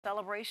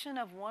Celebration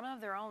of one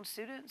of their own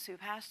students who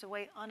passed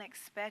away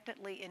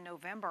unexpectedly in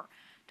November.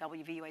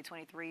 WVUA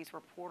 23's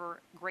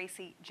reporter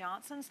Gracie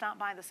Johnson stopped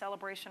by the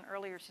celebration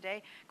earlier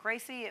today.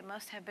 Gracie, it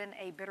must have been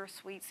a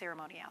bittersweet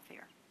ceremony out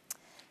there.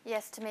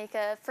 Yes,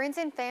 Tamika. Friends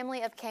and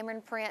family of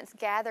Cameron Prince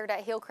gathered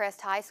at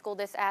Hillcrest High School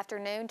this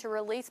afternoon to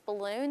release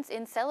balloons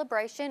in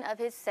celebration of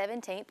his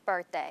 17th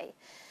birthday.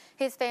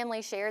 His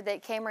family shared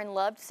that Cameron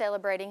loved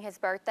celebrating his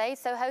birthday,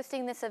 so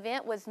hosting this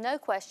event was no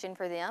question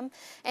for them,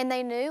 and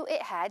they knew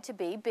it had to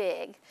be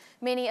big.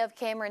 Many of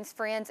Cameron's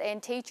friends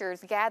and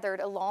teachers gathered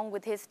along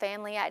with his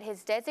family at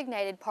his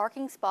designated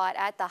parking spot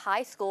at the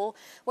high school,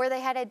 where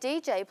they had a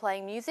DJ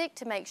playing music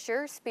to make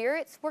sure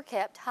spirits were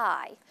kept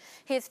high.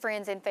 His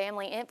friends and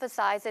family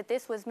emphasized that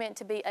this was meant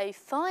to be a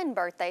fun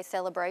birthday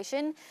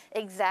celebration,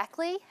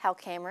 exactly how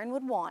Cameron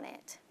would want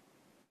it.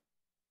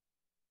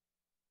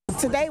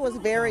 Today was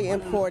very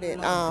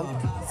important.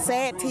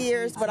 Sad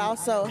tears, but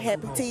also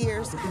happy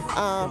tears.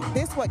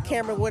 This is what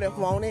Cameron would have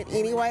wanted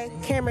anyway.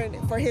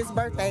 Cameron, for his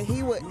birthday,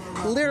 he would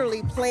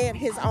literally plan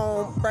his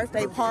own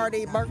birthday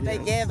party, birthday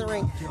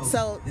gathering.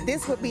 So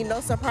this would be no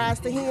surprise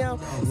to him.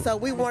 So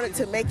we wanted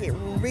to make it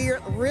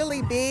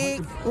really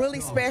big,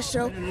 really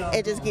special,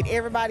 and just get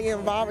everybody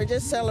involved and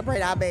just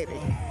celebrate our baby.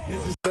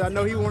 I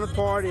know he wanted to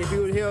party. If he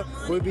was here,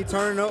 we'd be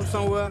turning up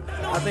somewhere.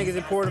 I think it's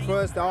important for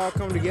us to all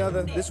come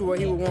together. This is what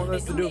he would want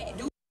us to do.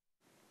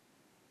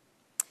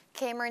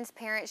 Cameron's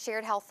parents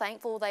shared how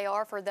thankful they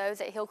are for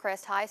those at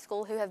Hillcrest High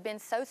School who have been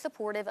so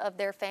supportive of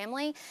their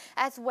family,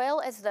 as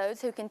well as those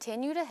who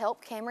continue to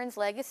help Cameron's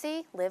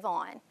legacy live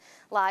on.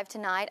 Live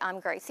tonight, I'm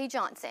Gracie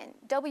Johnson,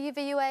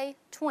 WVUA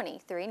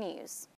 23 News.